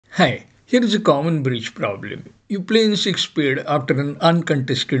Hi, here is a common bridge problem. You play in 6 spade after an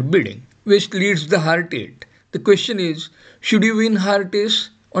uncontested bidding. West leads the heart 8. The question is, should you win heart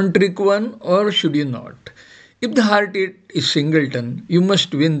ace on trick 1 or should you not? If the heart 8 is singleton, you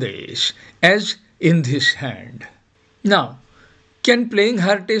must win the ace, as in this hand. Now, can playing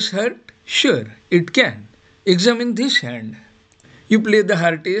heart ace hurt? Sure, it can. Examine this hand. You play the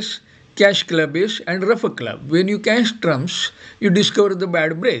heart ace, cash club ace and ruff a club. When you cash trumps, you discover the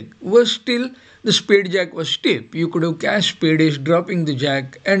bad break. Worse still, the spade jack was stiff. You could have cashed spade ace dropping the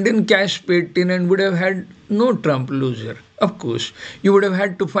jack and then cash spade 10 and would have had no trump loser. Of course, you would have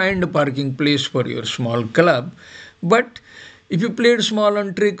had to find a parking place for your small club. But if you played small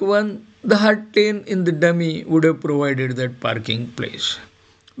on trick 1, the heart 10 in the dummy would have provided that parking place.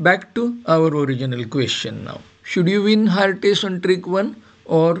 Back to our original question now. Should you win heart ace on trick 1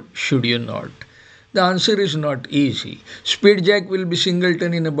 or should you not? The answer is not easy. Spade jack will be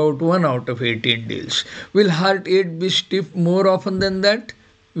singleton in about 1 out of 18 deals. Will heart 8 be stiff more often than that?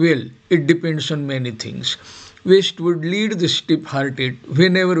 Well, it depends on many things. West would lead the stiff heart 8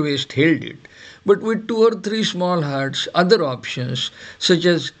 whenever West held it. But with 2 or 3 small hearts, other options such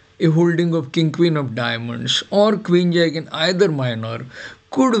as a holding of king queen of diamonds or queen jack in either minor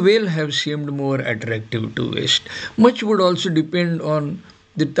could well have seemed more attractive to West. Much would also depend on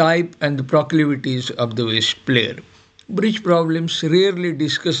the type and the proclivities of the West player. Bridge problems rarely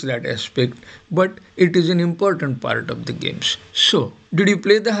discuss that aspect, but it is an important part of the games. So, did you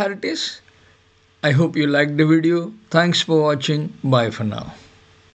play the heart ace? I hope you liked the video. Thanks for watching. Bye for now.